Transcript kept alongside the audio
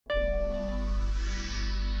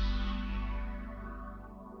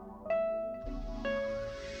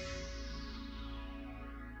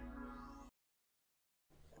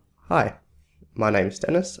Hi, my name's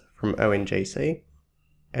Dennis from ONGC,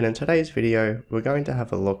 and in today's video we're going to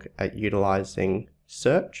have a look at utilizing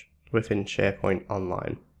Search within SharePoint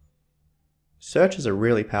Online. Search is a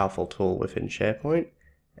really powerful tool within SharePoint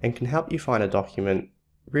and can help you find a document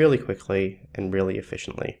really quickly and really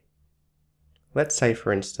efficiently. Let's say,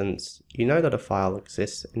 for instance, you know that a file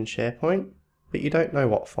exists in SharePoint, but you don't know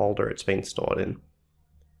what folder it's been stored in.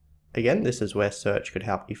 Again, this is where Search could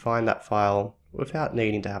help you find that file without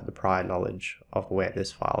needing to have the prior knowledge of where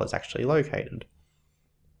this file is actually located.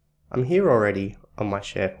 I'm here already on my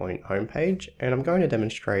SharePoint homepage, and I'm going to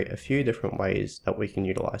demonstrate a few different ways that we can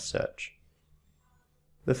utilize Search.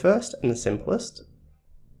 The first and the simplest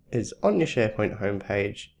is on your SharePoint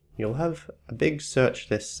homepage, you'll have a big search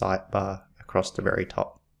list sidebar across the very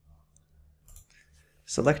top.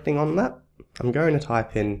 Selecting on that, I'm going to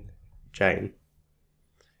type in Jane.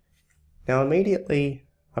 Now immediately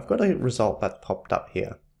I've got a result that's popped up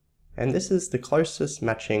here, and this is the closest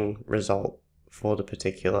matching result for the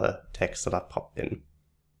particular text that I've popped in.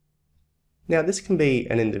 Now this can be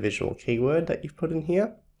an individual keyword that you've put in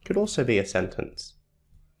here, it could also be a sentence.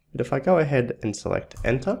 But if I go ahead and select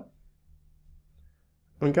enter,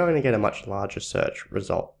 I'm going to get a much larger search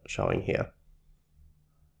result showing here.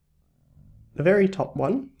 The very top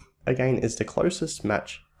one, again, is the closest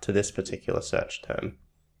match to this particular search term,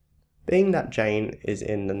 being that Jane is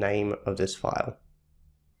in the name of this file.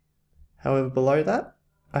 However, below that,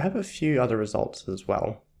 I have a few other results as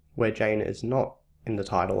well, where Jane is not in the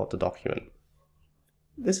title of the document.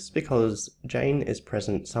 This is because Jane is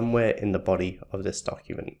present somewhere in the body of this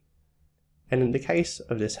document. And in the case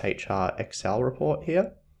of this HR Excel report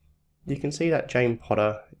here, you can see that Jane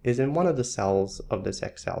Potter is in one of the cells of this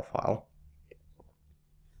Excel file.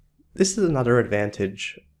 This is another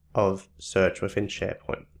advantage of Search within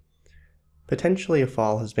SharePoint. Potentially a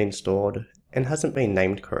file has been stored and hasn't been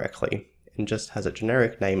named correctly and just has a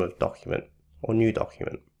generic name of document or new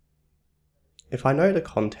document. If I know the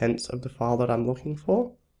contents of the file that I'm looking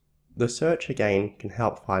for, the search again can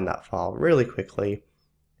help find that file really quickly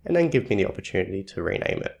and then give me the opportunity to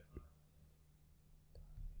rename it.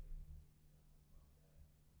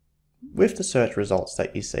 With the search results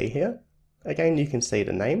that you see here, again you can see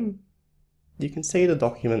the name, you can see the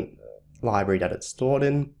document library that it's stored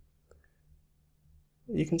in,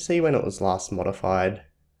 you can see when it was last modified,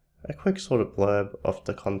 a quick sort of blurb of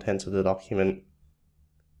the contents of the document,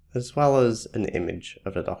 as well as an image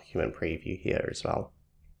of the document preview here as well.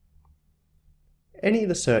 Any of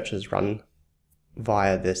the searches run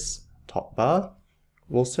via this top bar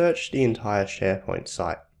will search the entire SharePoint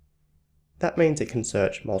site. That means it can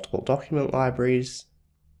search multiple document libraries.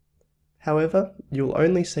 However, you'll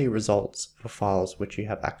only see results for files which you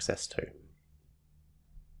have access to.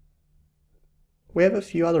 We have a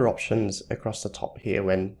few other options across the top here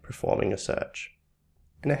when performing a search,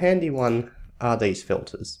 and a handy one are these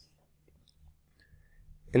filters.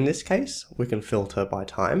 In this case, we can filter by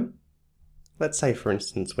time. Let's say, for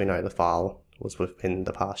instance, we know the file was within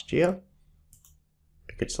the past year.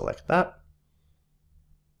 We could select that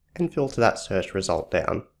and filter that search result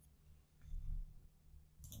down,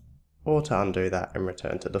 or to undo that and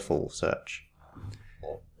return to the full search.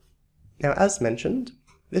 Now, as mentioned,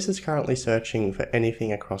 this is currently searching for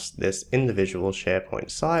anything across this individual SharePoint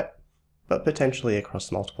site, but potentially across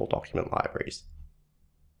multiple document libraries.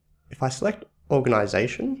 If I select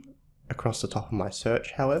organization across the top of my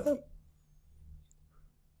search, however,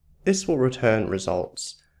 this will return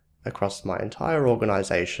results across my entire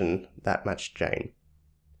organization that match Jane.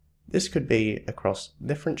 This could be across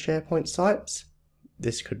different SharePoint sites,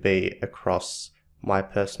 this could be across my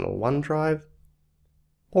personal OneDrive,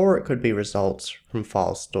 or it could be results from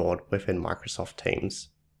files stored within Microsoft Teams.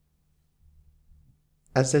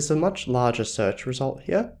 As there's a much larger search result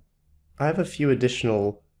here, I have a few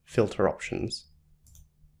additional filter options.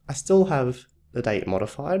 I still have the date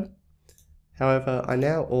modified, however I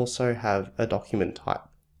now also have a document type.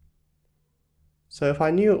 So if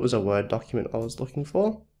I knew it was a Word document I was looking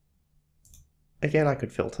for, again I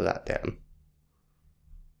could filter that down.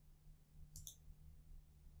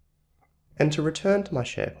 And to return to my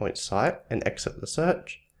SharePoint site and exit the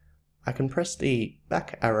search, I can press the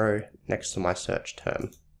back arrow next to my search term.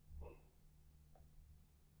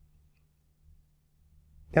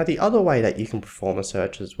 Now the other way that you can perform a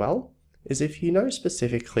search as well is if you know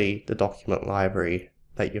specifically the document library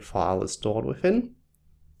that your file is stored within,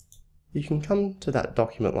 you can come to that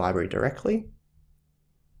document library directly,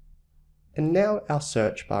 and now our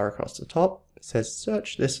search bar across the top says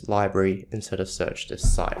search this library instead of search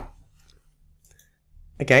this site.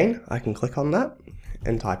 Again, I can click on that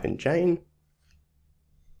and type in Jane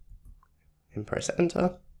and press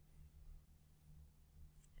enter,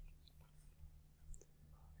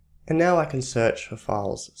 And now I can search for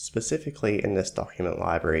files specifically in this document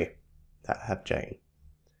library that have Jane.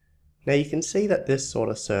 Now you can see that this sort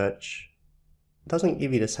of search doesn't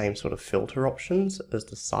give you the same sort of filter options as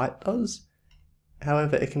the site does.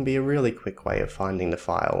 However, it can be a really quick way of finding the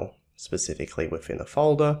file specifically within a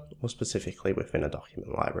folder or specifically within a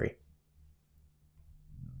document library.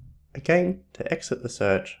 Again, to exit the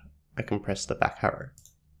search, I can press the back arrow.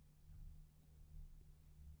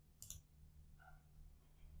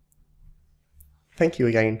 Thank you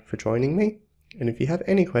again for joining me, and if you have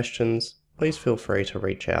any questions, please feel free to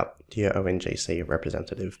reach out to your ONGC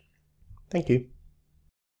representative. Thank you.